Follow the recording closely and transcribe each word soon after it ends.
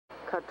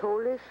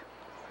Katholisch.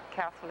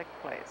 Catholic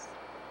place.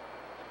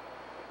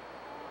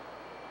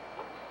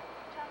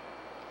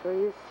 So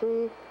you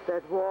see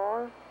that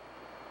wall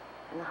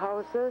and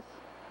houses.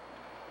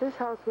 This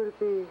house will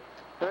be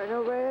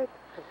renovated,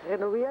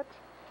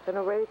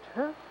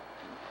 huh?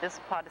 This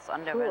part is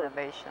under Cool.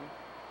 renovation.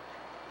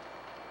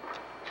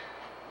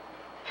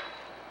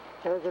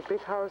 There's a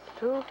big house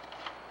too.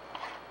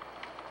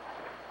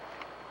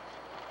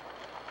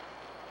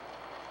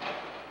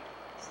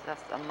 It's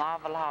just a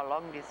marvel how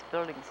long these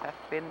buildings have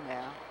been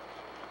there.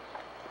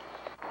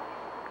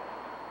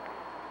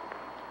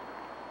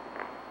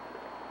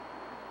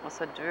 It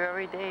was a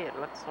dreary day, it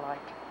looks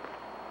like.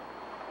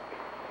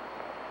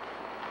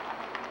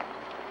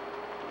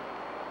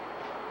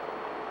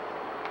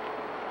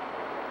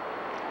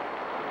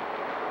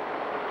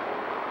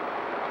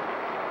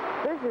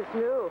 This is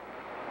new.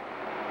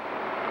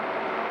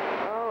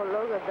 Oh,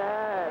 look at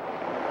that.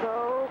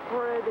 So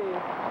pretty.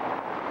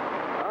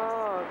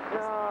 Oh,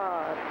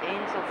 God.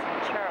 Angels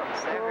and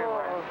cherubs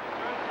everywhere.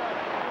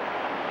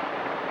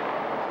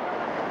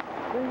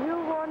 Do you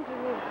want to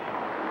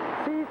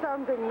see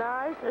something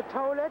nice? A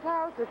toilet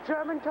house, a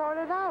German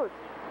toilet house.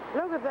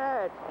 Look at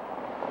that.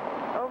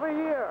 Over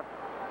here.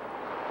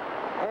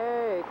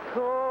 Hey,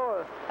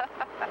 cool.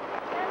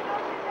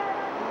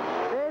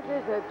 This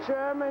is a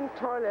German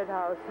toilet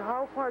house.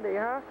 How funny,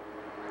 huh?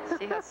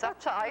 She has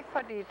such an eye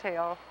for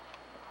detail.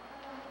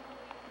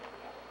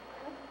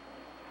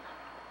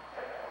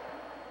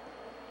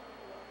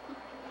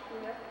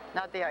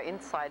 Now they are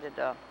inside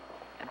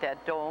their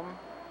dome,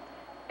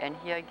 and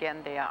here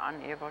again they are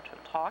unable to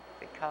talk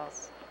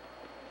because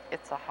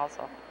it's a house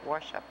of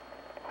worship.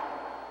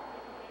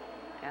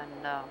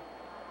 And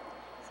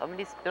some of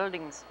these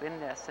buildings been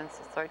there since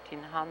the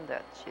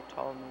 1300s, she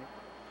told me.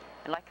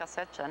 And like I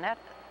said, Jeanette,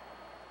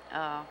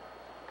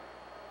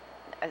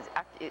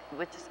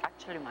 which is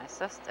actually my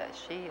sister,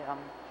 she,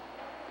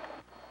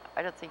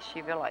 I don't think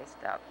she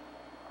realized that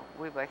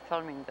we were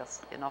filming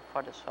this, you know,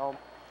 for the show.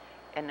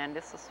 And then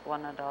this is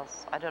one of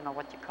those, I don't know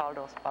what you call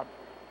those, but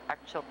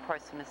actual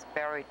person is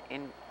buried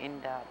in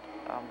that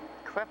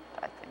crypt,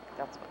 I think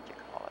that's what you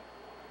call it.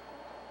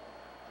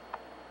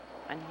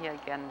 And here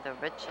again, the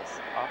riches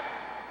of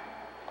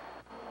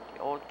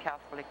the old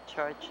Catholic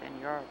Church in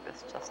Europe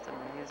is just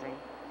amazing.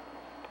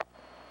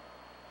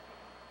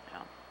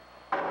 Yeah.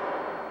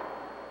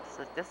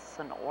 So this is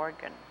an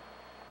organ.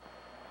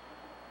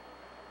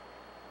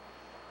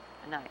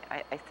 And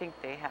I think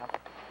they have,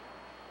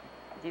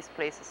 these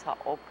places are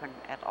open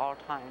at all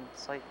times,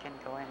 so you can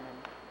go in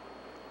and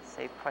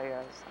say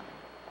prayers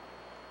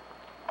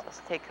and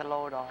just take a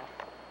load off.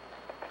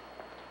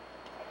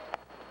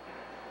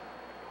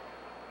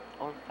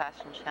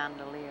 Old-fashioned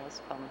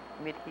chandeliers from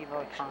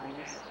medieval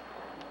times.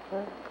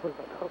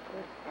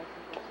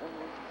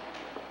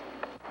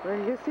 Well,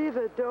 you see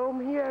the dome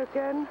here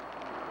again?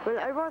 Well,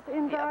 Yes, I was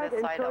inside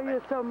and show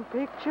you some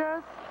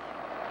pictures.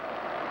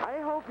 I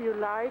hope you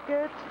like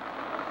it.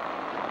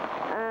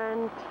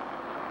 And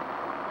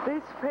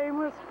this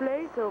famous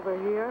place over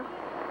here,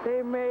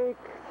 they make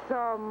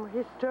some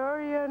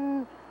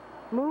historian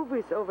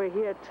movies over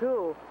here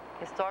too.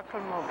 Historical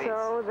movies.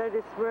 So that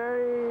is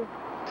very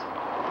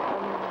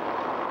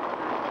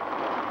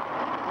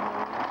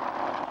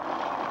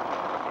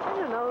I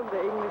don't know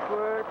the English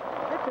word.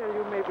 I'll tell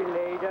you maybe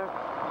later.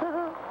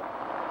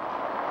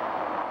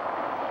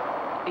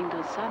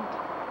 Interessant.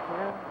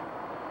 Yeah.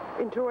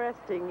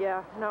 Interesting,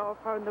 yeah. Now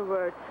I found the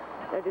word.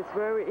 That is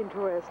very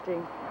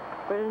interesting.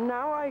 Well,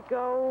 now I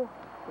go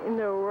in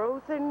the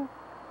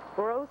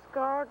rose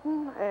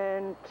garden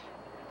and,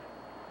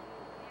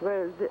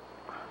 well,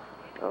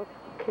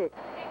 okay.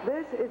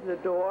 This is the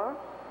door.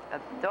 A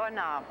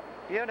doorknob.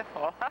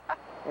 Beautiful.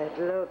 It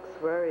looks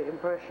very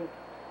impressive.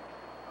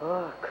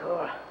 Oh,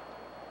 cool.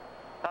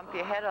 Bump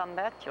your head on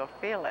that, you'll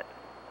feel it.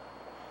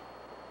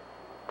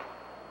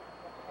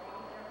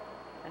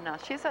 And now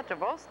she's at the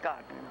rose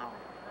garden now.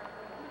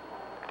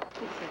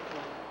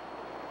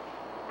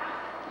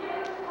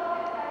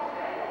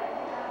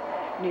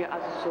 Nee,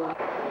 also so.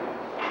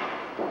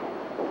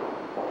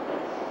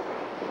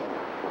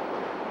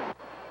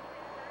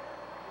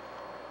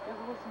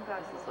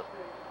 This is a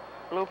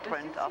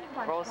blueprint of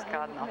Rose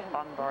Garden of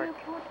Bamberg.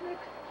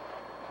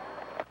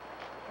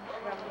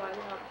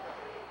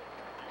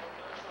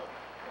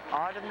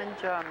 Autumn in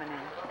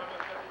Germany.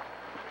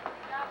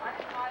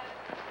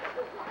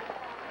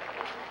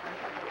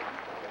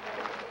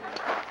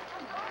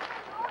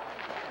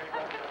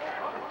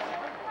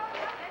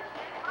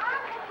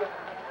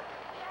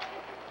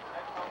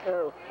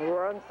 Oh,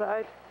 wrong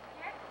side.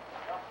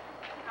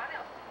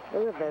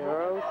 Look at the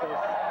roses.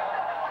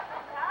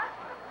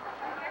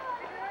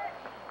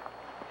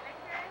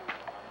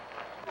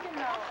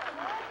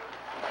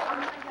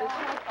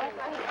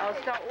 Aus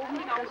da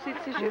oben, da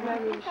sitze ich immer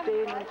im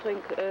Stehen und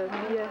trinke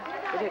Bier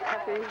oder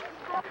Kaffee.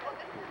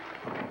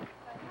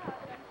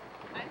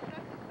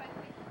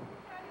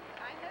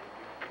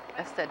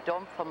 It's the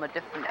dome from a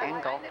different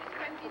angle.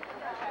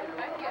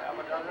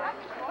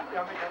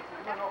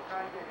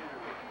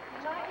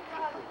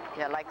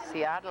 Yeah, like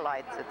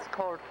Seattleites, it's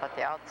cold, but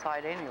they're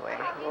outside anyway.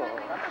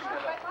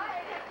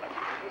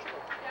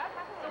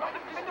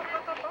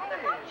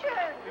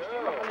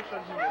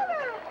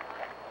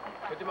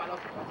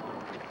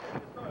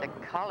 The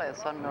colors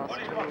on those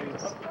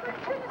trees.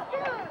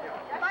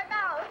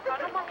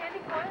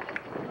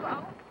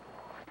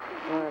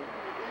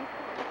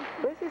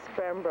 This is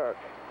Bamberg.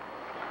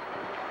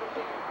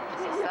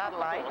 It's a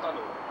satellite,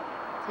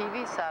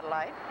 TV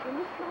satellite.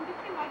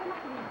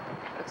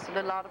 Looks a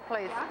little out of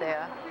place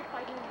there.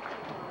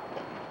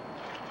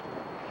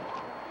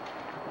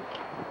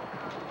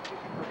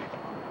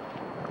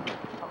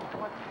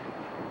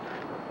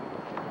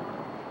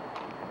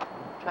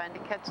 Trying to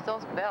catch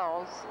those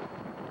bells.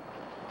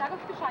 Sag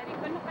uns Bescheid, wir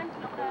können noch ganz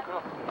locker.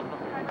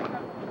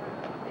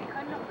 Wir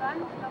können noch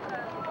ganz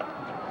locker.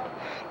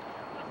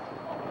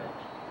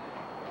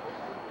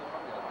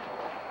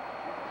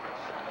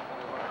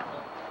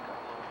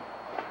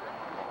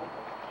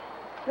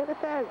 Look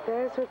at that,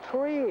 there's a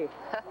tree.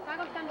 Sag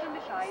uns dann schon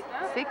Bescheid,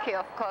 ne? Siki,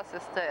 of course,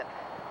 is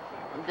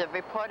the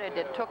reporter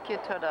that took you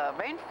to the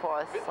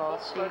rainforest, so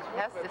she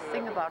has this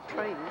thing about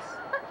trees.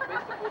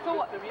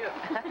 So,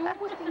 du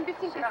musst dich ein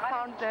bisschen She gerade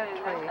found that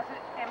stellen, tree also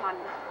der Mann.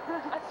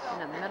 in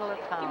the middle of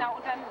town. Genau,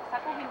 und dann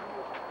sag wohin.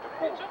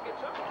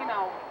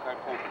 Genau.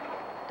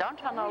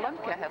 Downtown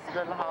Olympia has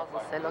little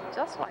houses. They look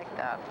just like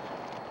that.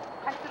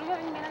 Kannst du rüber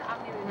in den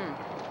Arm nehmen? Hmm.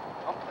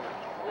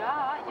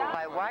 Ja, ja.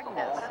 By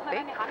Wagner's Dass man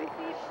deine Hand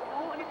Bakery. sieht.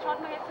 So, und jetzt schaut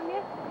mal her zu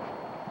mir.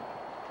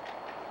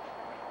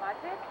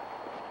 Warte.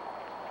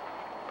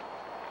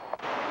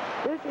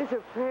 This is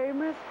a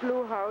famous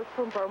blue house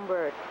from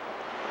Bamberg.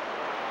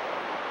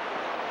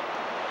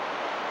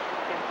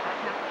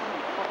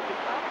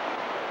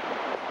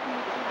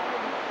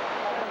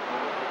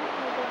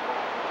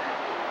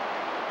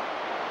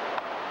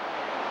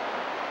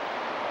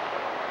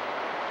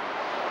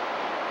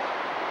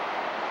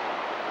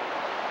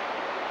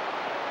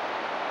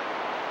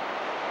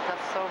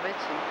 That's so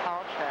rich in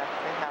culture.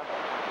 They have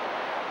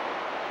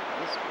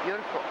these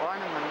beautiful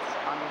ornaments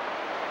on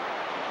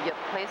your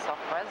place of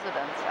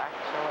residence,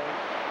 actually.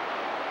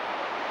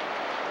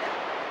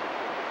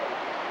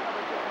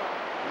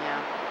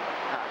 Yeah.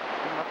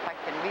 And if I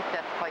can read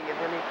that for you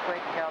really quick,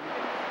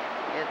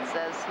 it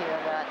says here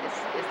that it's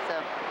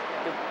the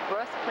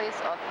birthplace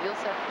of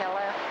Josef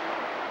Heller,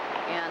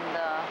 and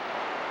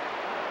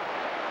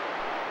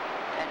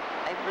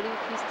I believe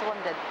he's the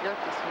one that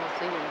built this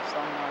museum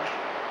somewhere.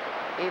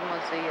 A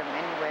museum,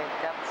 anyway,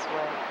 that's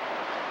what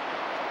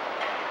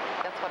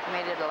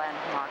made it a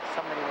landmark.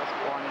 Somebody was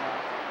born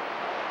there.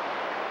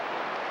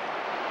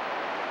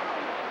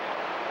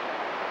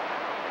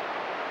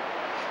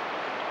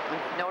 And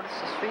if you notice,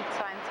 the street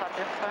signs are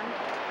different.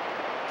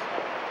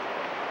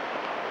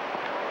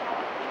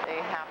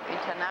 They have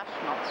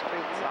international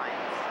street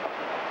signs.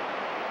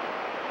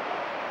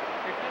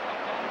 You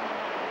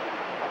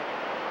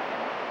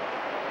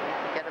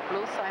get a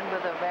blue sign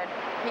with a red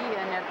P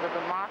in it with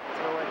a mark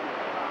through it.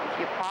 If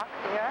you park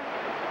there,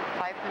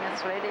 5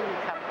 minutes later you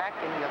come back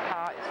and your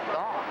car is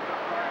gone.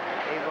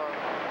 They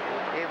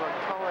will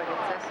tow it. It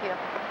says here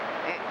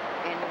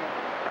in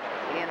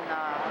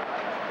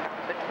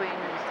between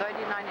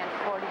 39 and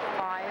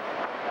 45,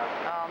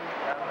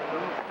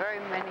 very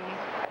many.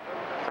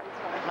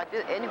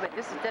 Anyway,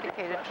 this is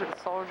dedicated to the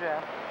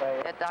soldier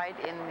that died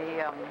in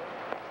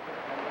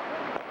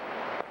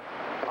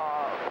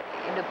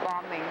the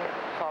bombing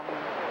from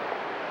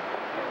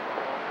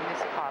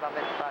this part of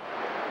it, but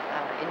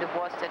in the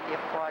wars that they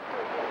fought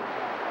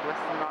with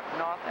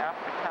North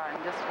Africa,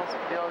 and this was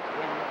built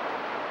in,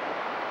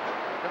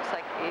 looks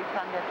like 867.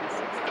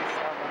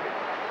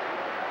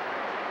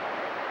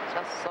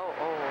 Just so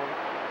old.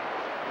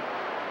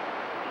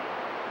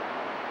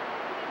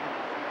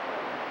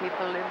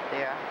 People lived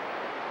there.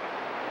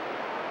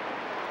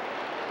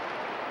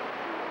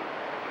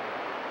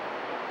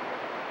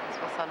 This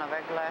was on a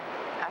regular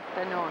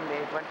afternoon.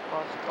 They went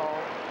for a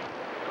stroll.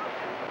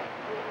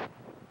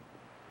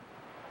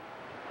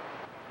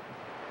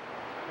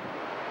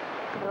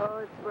 Oh,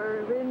 it's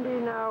very windy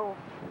now.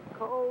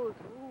 Cold.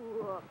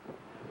 Ooh.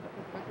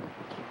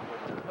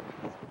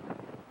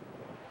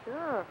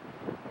 Sure.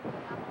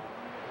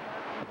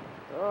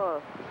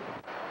 Oh.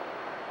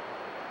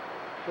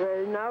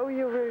 Well, now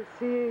you will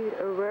see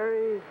a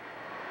very,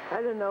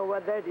 I don't know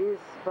what that is,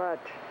 but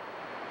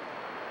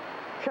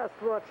just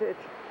watch it.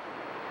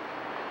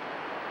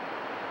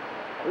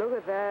 Look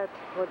at that,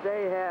 what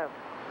they have.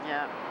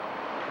 Yeah.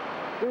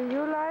 Do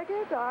you like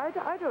it?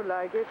 I don't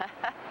like it,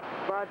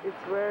 but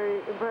it's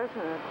very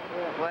impressive.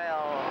 Yeah.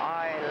 Well,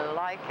 I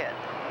like it.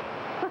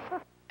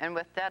 And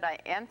with that, I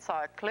answer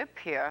a clip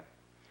here.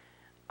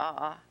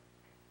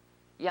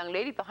 Young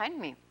lady behind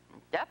me,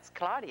 that's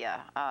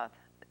Claudia,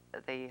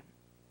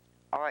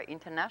 our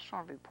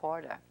international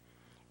reporter.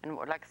 And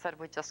like I said,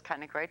 we're just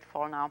kind of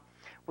grateful now.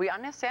 We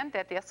understand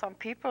that there's some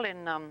people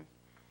in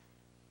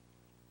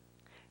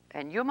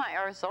Yuma,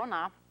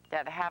 Arizona,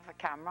 that have a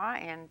camera,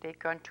 and they're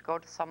going to go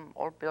to some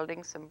old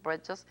buildings and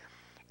bridges.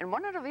 And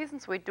one of the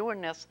reasons we're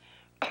doing this,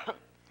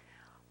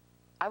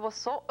 I was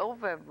so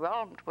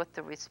overwhelmed with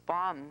the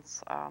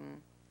response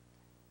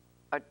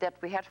that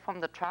we had from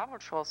the travel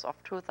shows of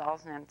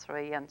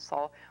 2003, and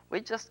so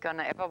we're just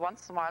gonna, every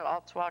once in a while,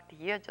 all throughout the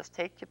year, just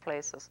take you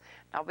places.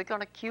 Now we're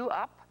gonna queue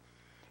up,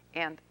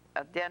 and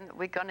then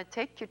we're gonna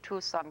take you to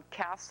some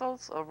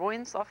castles, or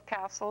ruins of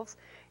castles,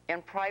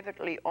 and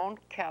privately owned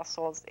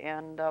castles,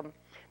 and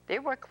they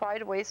were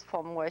quite a ways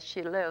from where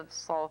she lives,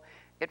 so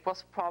it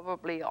was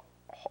probably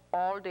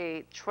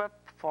all-day trip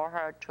for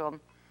her to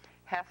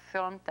have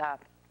filmed that.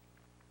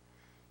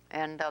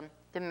 And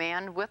the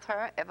man with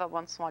her, every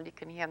once in a while you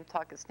can hear him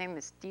talk, his name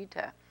is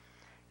Dieter.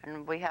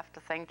 And we have to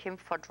thank him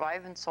for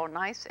driving so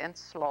nice and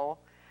slow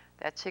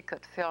that she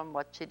could film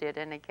what she did.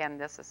 And again,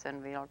 this is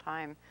in real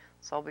time.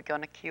 So we're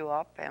going to queue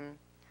up, and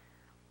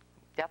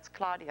that's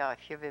Claudia,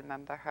 if you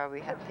remember her.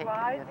 We had taken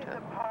you to.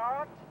 The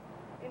part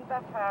in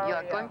Bavaria. You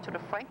are going to the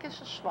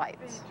Fränkische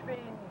Schweiz.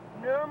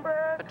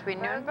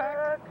 Between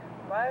Nuremberg,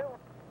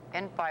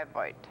 and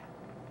Bayreuth.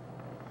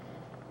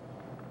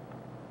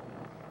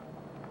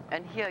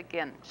 And here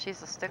again,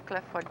 she's a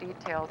stickler for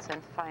details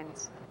and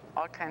finds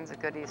all kinds of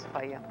goodies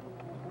for you.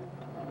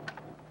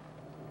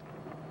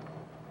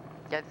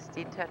 That's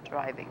Dieter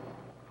driving.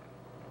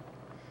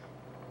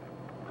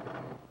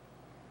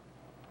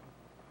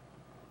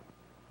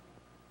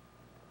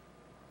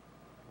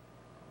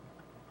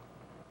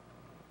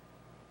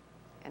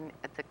 And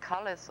the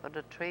colors of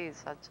the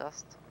trees are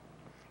just,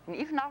 and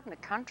even out in the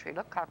country,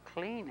 look how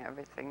clean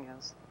everything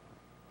is.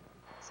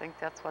 I think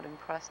that's what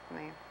impressed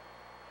me.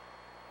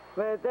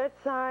 Well, that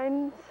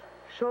sign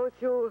shows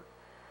you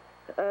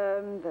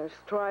the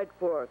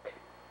Streitburg.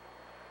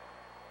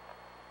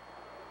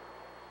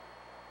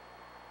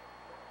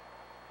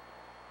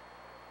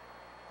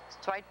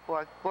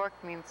 Streitburg, Burg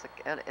means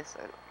is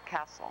a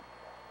castle.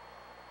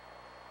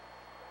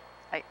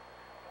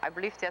 I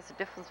believe there's a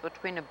difference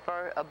between a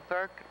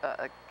burg,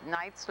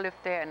 knights live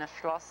there, and a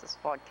schloss is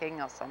for a king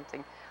or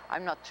something.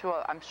 I'm not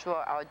sure. I'm sure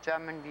our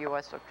German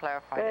viewers will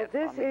clarify that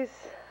This for me. is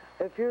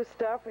a few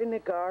stuff in the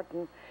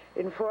garden.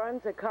 In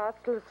front, the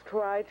castle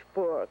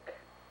Streitburg.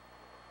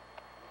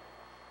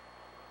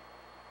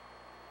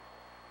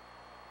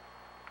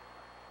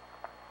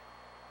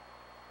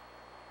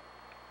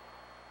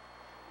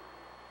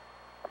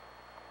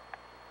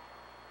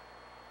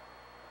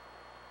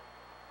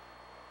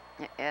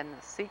 And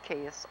CK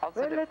is also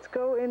Well, let's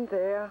go in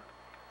there.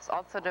 it's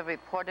also the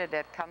reporter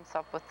that comes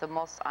up with the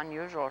most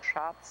unusual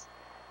shots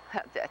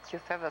that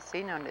you've ever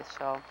seen on this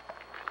show.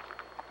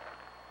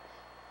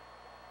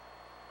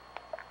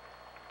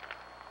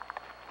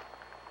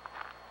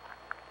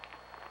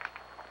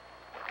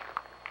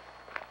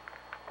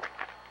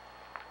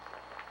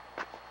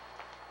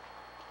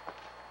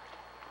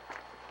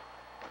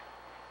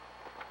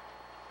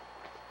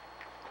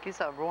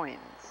 These are ruins.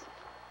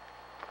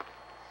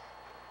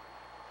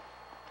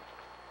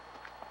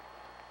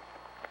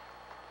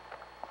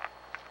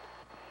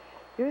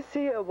 You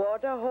see a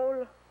water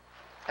hole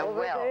over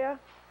well. there?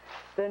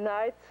 The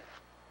knights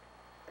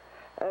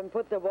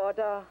put the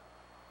water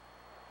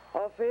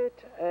off it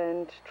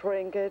and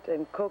drink it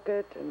and cook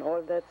it and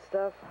all that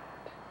stuff.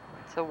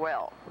 It's a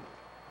well.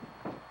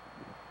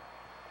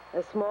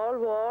 A small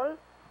wall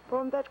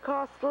from that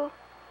castle.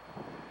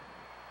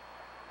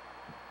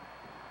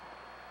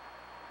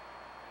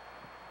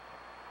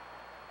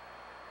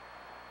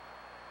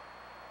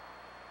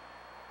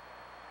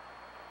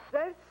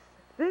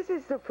 This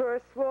is the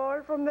first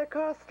wall from the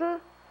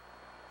castle.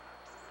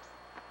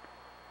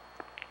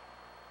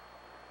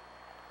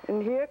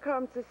 And here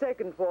comes the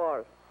second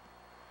wall.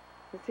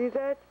 You see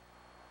that?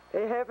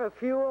 They have a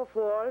few of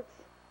walls.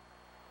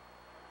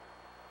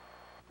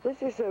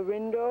 This is a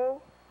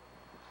window.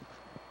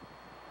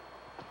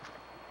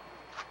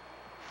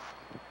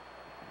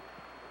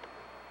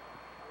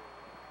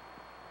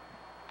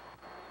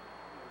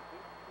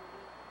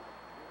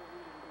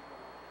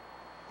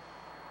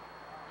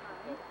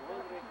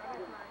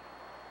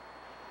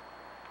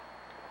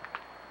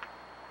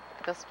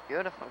 Just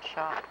beautiful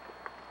shot.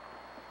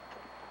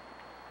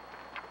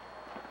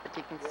 But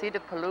you can see the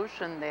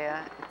pollution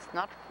there. It's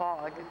not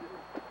fog.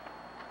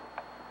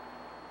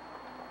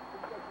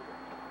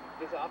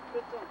 Diese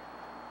Abkürzung?